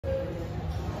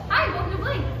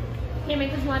Blink. Came in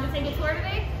because you wanted to take a tour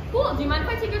today? Cool. Do you mind if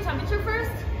I take your temperature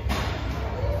first?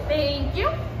 Thank you.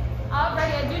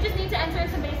 Alrighty, I do just need to enter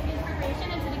some basic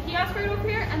information into the kiosk right over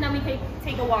here, and then we can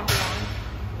take a walk around.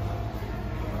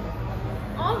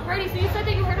 Alrighty, so you said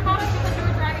that you heard about us because you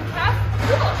were driving past?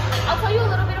 Cool. I'll tell you a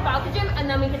little bit about the gym, and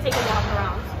then we can take a walk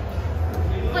around.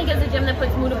 Blink is a gym that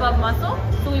puts mood above muscle,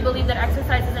 so we believe that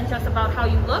exercise isn't just about how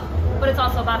you look, but it's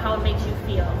also about how it makes you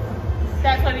feel.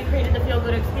 That's why we created the Feel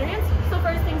Good experience. So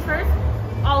first things first,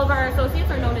 all of our associates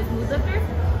are known as mood lifters.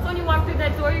 So when you walk through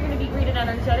that door, you're going to be greeted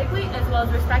energetically as well as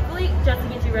respectfully, just to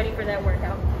get you ready for that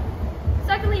workout.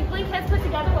 Secondly, Blink has put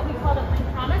together what we call the Blink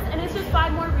Promise, and it's just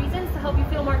 5 more reasons to help you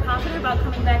feel more confident about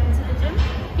coming back into the gym,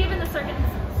 given the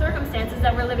circumstances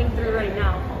that we're living through right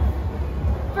now.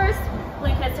 First,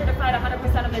 Blink has certified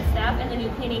 100% of its staff in the new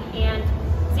cleaning and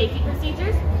safety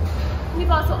procedures.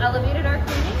 We've also elevated our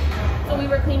cleaning. So we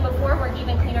were clean before, we're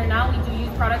even cleaner now. We do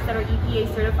use products that are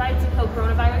EPA certified to kill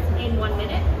coronavirus in 1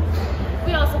 minute.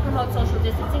 We also promote social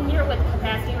distancing here with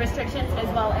capacity restrictions, as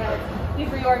well as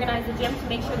we've reorganized the gym to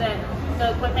make sure that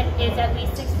the equipment is at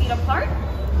least 6 feet apart.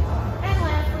 And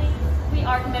lastly, we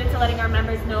are committed to letting our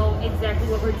members know exactly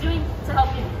what we're doing to help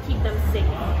keep them safe.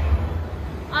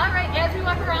 Alright, as we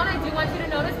walk around, I do want you to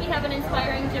notice we have an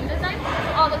inspiring gym design.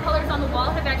 All the colors on the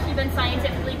wall have actually been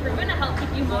scientifically proven to help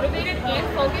keep you motivated and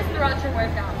focused throughout your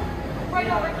workout. Right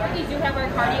over here, we do have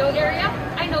our cardio area.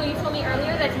 I know you told me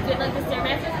earlier that you did like the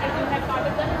Stairmasters. I do have 5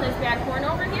 of them in this back corner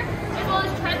over here, as well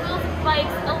as treadmills,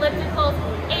 bikes, ellipticals,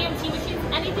 AMT machines,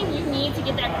 anything you need to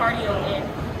get that cardio in.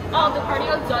 All of the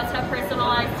cardio does have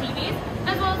personalized TVs,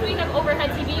 as well as we have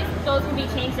overhead TVs. Those can be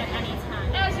changed at any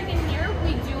time. As you can hear,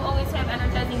 we do always have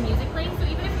energizing music playing, so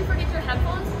even if you forget your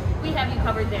headphones, we have you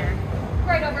covered there.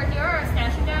 Right over here are our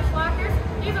Stash and Dash lockers.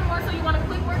 These are more so you want a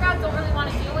quick workout, don't really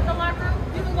want to deal with the locker room.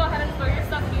 You can go ahead and store your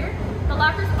stuff here. The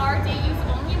lockers are day use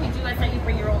only, and we do ask that you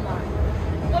bring your own locker.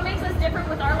 What makes us different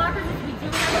with our lockers is we do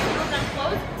have a few of them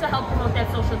closed to help promote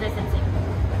that social distancing.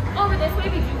 Over this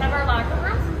way, we do have our locker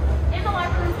rooms. In the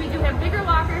locker rooms, we do have bigger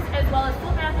lockers as well as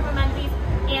full bathroom amenities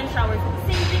and showers.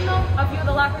 Same thing though, a few of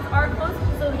the lockers are closed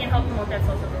so we can help promote that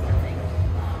social distancing.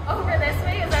 Over this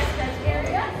way is our stretch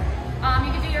area.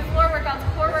 You can do your floor workouts,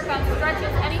 core workouts,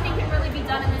 stretches, anything can really be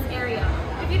done in this area.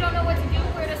 If you don't know what to do,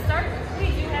 where to start,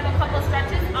 we do have a couple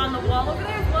stretches on the wall over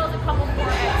there as well as a couple core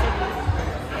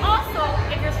activities. Also,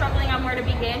 if you're struggling on where to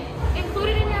begin,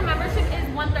 included in your membership is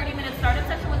one 30-minute startup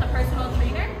session with a personal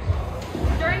trainer.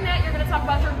 During that, you're going to talk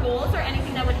about your goals or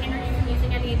anything that would hinder you from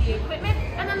using any of the equipment,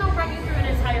 and then they'll run you through an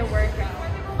entire workout. Before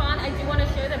we move on, I do want to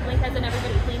share that Blink has an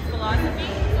everybody cleans philosophy.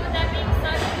 So with that being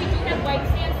said, we do have wipe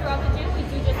stands throughout the gym. We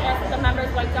do just ask that the members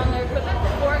wipe down their equipment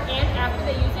before and after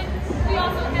they use it. We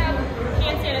also have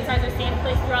hand sanitizer stands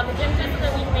placed throughout the gym just so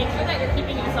that we can make sure that you're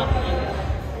keeping yourself clean.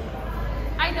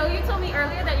 I know you told me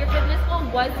earlier that your fitness goal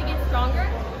was to get stronger,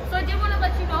 so I did want to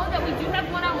let you know that we do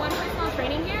have one-on-one personal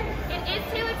training here. It is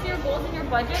tailored to your goals and your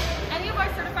budget. Any of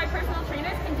our certified personal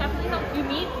trainers can definitely help you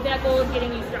meet that goal of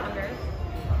getting you stronger.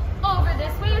 Over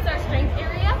this way is our strength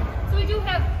area. So we do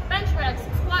have bench racks,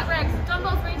 squat racks,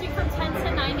 dumbbells ranging from 10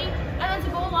 to 90. And then to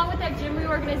go along with that gym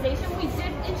reorganization, we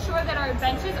did ensure that our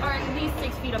benches are at least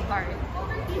 6 feet apart.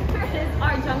 Over here is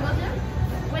our jungle gym.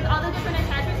 With all the different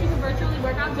attachments, you can virtually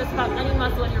work out just about any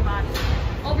muscle in your body.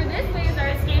 Over this way is our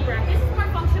escape rack. This is more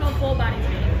functional full body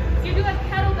training. So you do have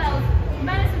kettlebells,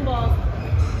 medicine balls,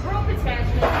 rope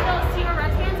attachments, as well as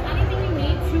TRX bands, anything you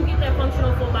need to get that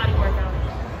functional full body workout.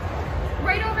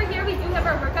 Right over here, we do have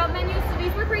our workout menus. So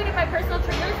these were created by personal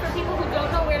trainers for people who don't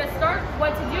know where to start,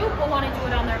 what to do, but want to do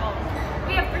it on their own.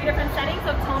 We have 3 different settings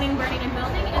of toning, burning, and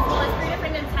building, as well as 3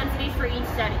 different intensities for each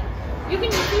setting. You can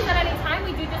use these at any time.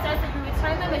 We do just ask that you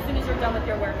return them as soon as you're done with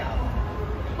your workout.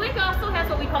 Blink also has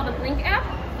what we call the Blink app.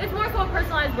 It's more so a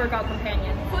personalized workout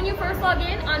companion. So when you first log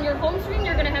in, on your home screen,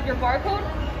 you're going to have your barcode,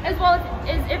 as well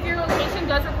as if your location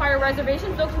does require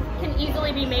reservations, those can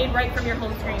easily be made right from your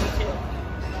home screen too.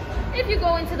 If you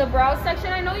go into the browse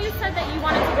section, I know you said that you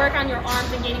wanted to work on your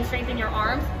arms and gaining strength in your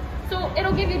arms. So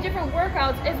it'll give you different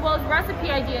workouts as well as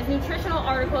recipe ideas, nutritional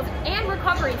articles, and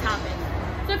recovery topics.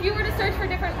 So if you were to search for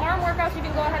different arm workouts, you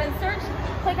can go ahead and search,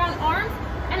 click on arms,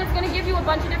 and it's going to give you a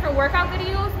bunch of different workout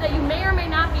videos that you may or may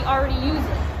not be already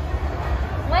using.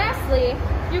 Lastly,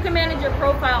 you can manage your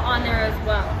profile on there as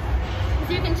well.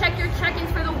 So you can check your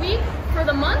check-ins for the week, for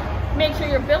the month, make sure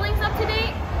your billing's up to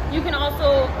date. You can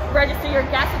also register your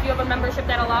guests if you have a membership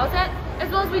that allows that,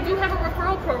 as well as we do have a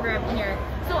referral program here.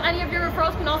 So any of your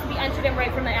referrals can also be entered in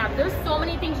right from the app. There's so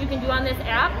many things you can do on this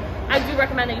app. I do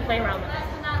recommend that you play around with it.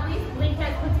 Last but not least, Blink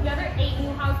has put together 8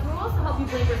 new house rules to help you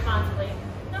blink responsibly.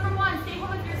 Number 1, stay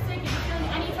home if you're sick. If you're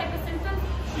feeling any type of symptoms,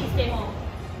 please stay home.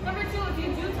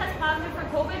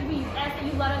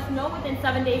 that you let us know within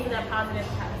 7 days of that positive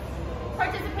test.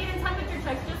 Participate in temperature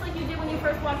checks just like you did when you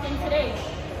first walked in today.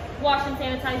 Wash and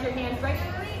sanitize your hands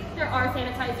regularly. There are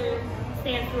sanitizer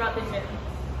stands throughout the gym.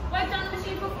 Wipe down the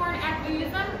machines before and after you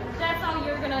use them. That's how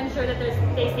you're going to ensure that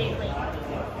they stay clean.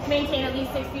 Maintain at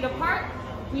least 6 feet apart.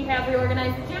 We have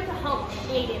reorganized the gym to help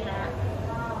aid in that.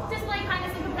 Display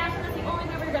kindness and compassion. That's the only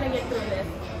way we're going to get through this.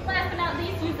 Last but not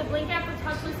least, use the Blink app for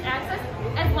touchless access,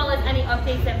 as well as any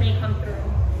updates that may come through.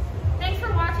 Thanks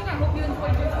for watching. I hope you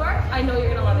enjoyed your tour. I know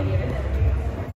you're going to love it here.